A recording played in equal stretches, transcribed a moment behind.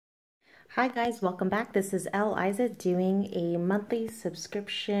Hi guys, welcome back. This is L-iza doing a monthly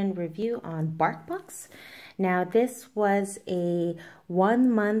subscription review on Barkbox. Now this was a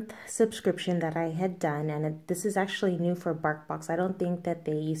 1-month subscription that I had done, and this is actually new for Barkbox. I don't think that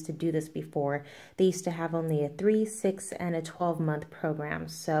they used to do this before. They used to have only a 3, 6, and a 12-month program.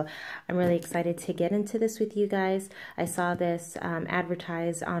 So I'm really excited to get into this with you guys. I saw this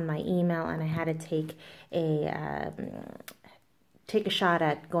advertised on my email, and I had to take a shot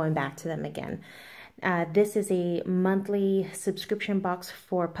at going back to them again. This is a monthly subscription box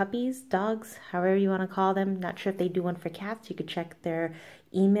for puppies, dogs, however you want to call them. Not sure if they do one for cats. You could check their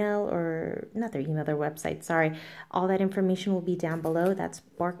email, or not their email, their website, sorry. All that information will be down below. That's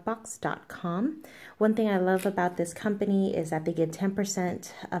barkbox.com. One thing I love about this company is that they give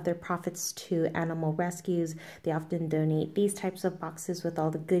 10% of their profits to animal rescues. They often donate these types of boxes with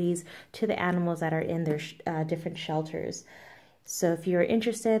all the goodies to the animals that are in their different shelters. So if you're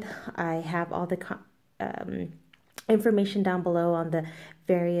interested, I have all the information down below on the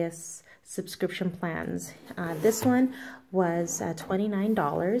various subscription plans. This one was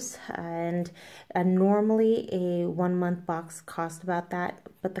 $29, and normally a 1-month box costs about that,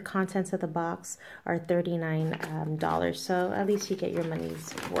 but the contents of the box are $39, so at least you get your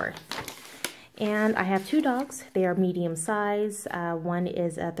money's worth. And I have 2 dogs. They are medium size. One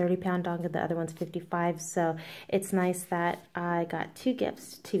is a 30-pound dog and the other one's 55. So it's nice that I got 2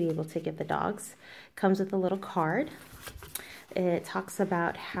 gifts to be able to give the dogs. Comes with a little card. It talks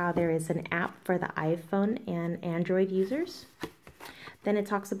about how there is an app for the iPhone and Android users. Then it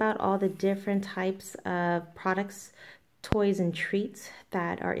talks about all the different types of products, toys, and treats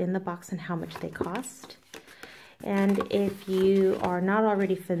that are in the box and how much they cost. And if you are not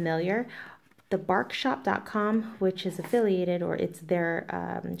already familiar, the barkshop.com, which is affiliated, or it's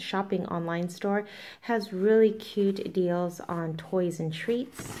their shopping online store, has really cute deals on toys and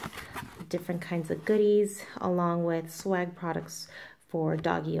treats, different kinds of goodies, along with swag products for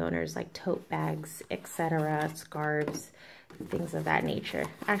doggy owners like tote bags, etc., scarves, things of that nature.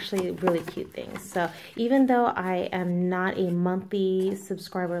 Actually, really cute things. So even though I am not a monthly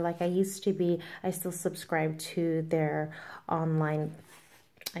subscriber like I used to be, I still subscribe to their online,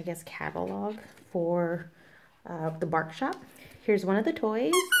 I guess, catalog for the Bark Shop. Here's one of the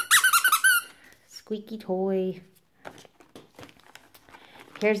toys. Squeaky toy.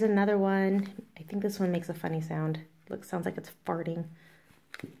 Here's another one. I think this one makes a funny sound. Sounds like it's farting.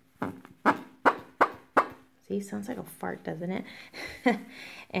 See, sounds like a fart, doesn't it?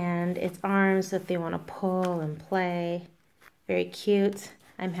 And its arms if they want to pull and play. Very cute.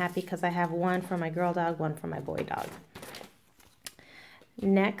 I'm happy because I have one for my girl dog, one for my boy dog.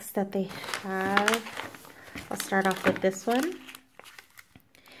 Next that they have, I'll start off with this one.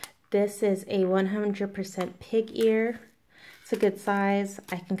 This is a 100% pig ear. It's a good size.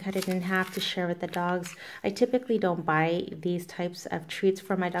 I can cut it in half to share with the dogs. I typically don't buy these types of treats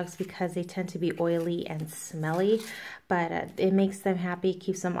for my dogs because they tend to be oily and smelly, but it makes them happy,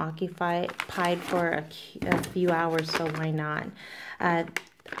 keeps them occupied for a few hours, so why not?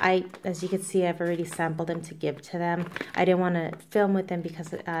 As you can see, I've already sampled them to give to them. I didn't want to film with them because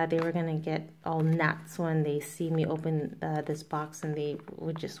they were going to get all nuts when they see me open this box, and they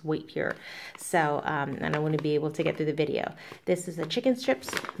would just wait here. So, and I want to be able to get through the video. This is a chicken strips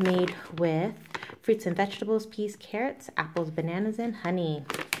made with fruits and vegetables, peas, carrots, apples, bananas, and honey.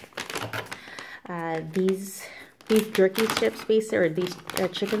 These beef jerky strips, basically, or these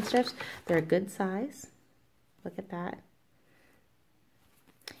chicken strips, they're a good size. Look at that.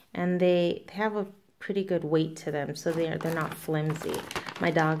 And they have a pretty good weight to them, so they're not flimsy. My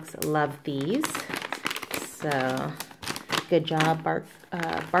dogs love these, so good job,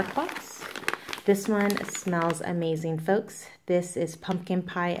 Barkbox. This one smells amazing, folks. This is pumpkin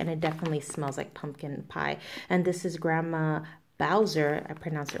pie, and it definitely smells like pumpkin pie. And this is Grandma Bowser. I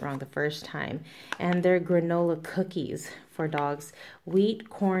pronounced it wrong the first time. And they're granola cookies for dogs. Wheat,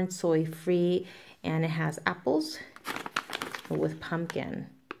 corn, soy free, and it has apples with pumpkin.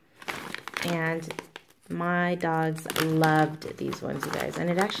 And my dogs loved these ones, you guys. And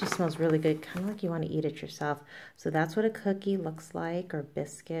it actually smells really good, kind of like you want to eat it yourself. So that's what a cookie looks like, or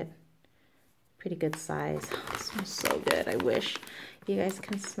biscuit. Pretty good size. Oh, it smells so good. I wish you guys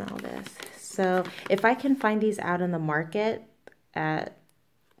can smell this. So if I can find these out in the market at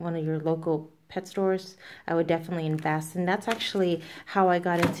one of your local pet stores, I would definitely invest. And that's actually how I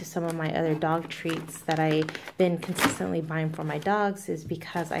got into some of my other dog treats that I've been consistently buying for my dogs, is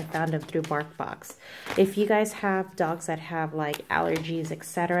because I found them through Barkbox. If you guys have dogs that have like allergies,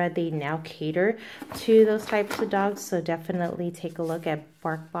 etc., they now cater to those types of dogs. So definitely take a look at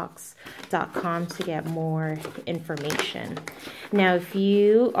barkbox.com to get more information. Now, if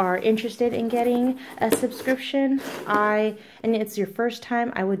you are interested in getting a subscription, and it's your first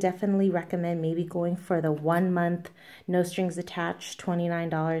time, I would definitely recommend maybe going for the 1 month, no strings attached,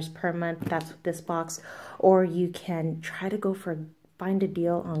 $29 per month. That's this box. Or you can try to go for find a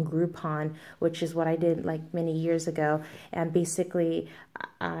deal on Groupon, which is what I did like many years ago. And basically,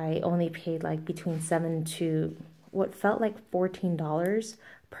 I only paid like between $7 to what felt like $14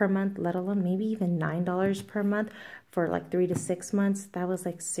 per month, let alone maybe even $9 per month for like 3 to 6 months. That was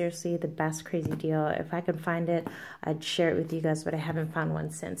like seriously the best crazy deal. If I could find it, I'd share it with you guys, but I haven't found one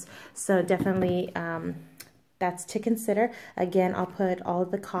since. So definitely that's to consider. Again, I'll put all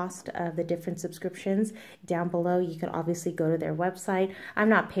of the cost of the different subscriptions down below. You can obviously go to their website. I'm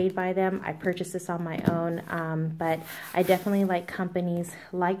not paid by them. I purchased this on my own, but I definitely like companies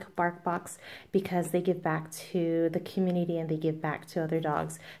like Barkbox because they give back to the community and they give back to other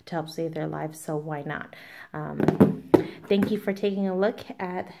dogs to help save their lives, so why not? Thank you for taking a look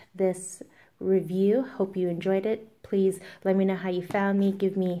at this review. Hope you enjoyed it. Please let me know how you found me.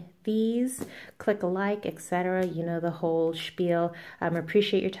 Give me these, click a like, etc. You know the whole spiel.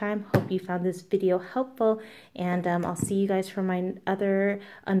 Appreciate your time. Hope you found this video helpful, and I'll see you guys for my other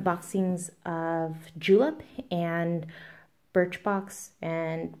unboxings of Julep and Birchbox,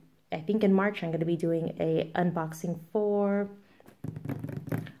 and I think in March I'm going to be doing a unboxing for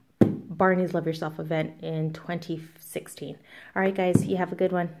Barney's Love Yourself event in 2016. All right, guys, you have a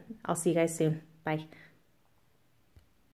good one. I'll see you guys soon. Bye.